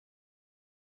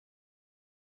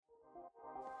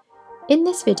In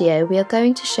this video, we are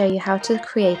going to show you how to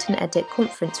create and edit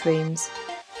conference rooms.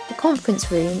 A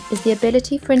conference room is the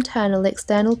ability for internal and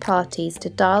external parties to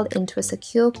dial into a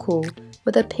secure call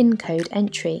with a PIN code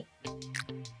entry.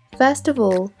 First of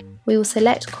all, we will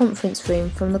select Conference Room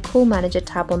from the Call Manager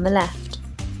tab on the left.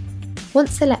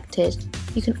 Once selected,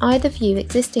 you can either view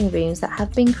existing rooms that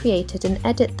have been created and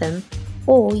edit them,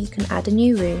 or you can add a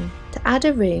new room. To add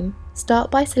a room, start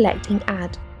by selecting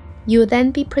Add. You will then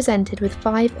be presented with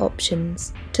 5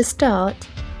 options. To start,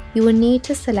 you will need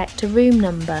to select a room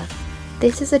number.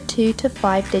 This is a 2 to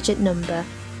 5 digit number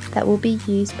that will be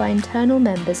used by internal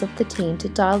members of the team to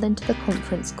dial into the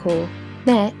conference call.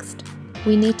 Next,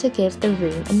 we need to give the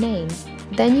room a name.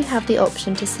 Then you have the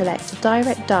option to select a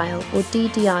direct dial or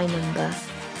DDI number.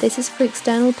 This is for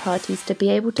external parties to be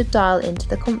able to dial into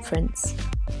the conference.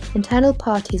 Internal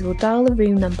parties will dial the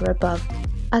room number above,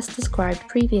 as described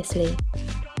previously.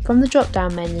 From the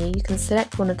drop-down menu, you can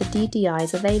select one of the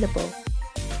DDIs available.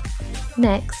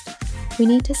 Next, we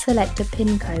need to select a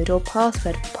PIN code or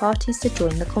password for parties to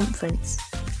join the conference.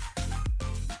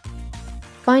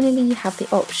 Finally, you have the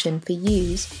option for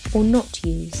Use or Not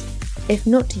Use. If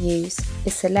Not Use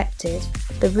is selected,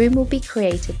 the room will be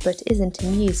created but isn't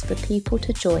in use for people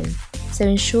to join, so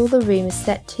ensure the room is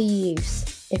set to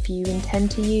Use if you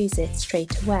intend to use it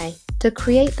straight away. To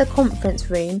create the conference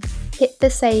room, hit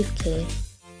the Save key.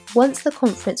 Once the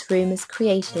conference room is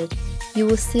created, you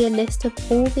will see a list of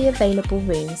all the available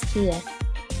rooms here.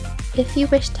 If you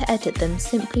wish to edit them,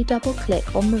 simply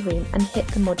double-click on the room and hit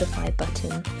the Modify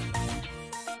button.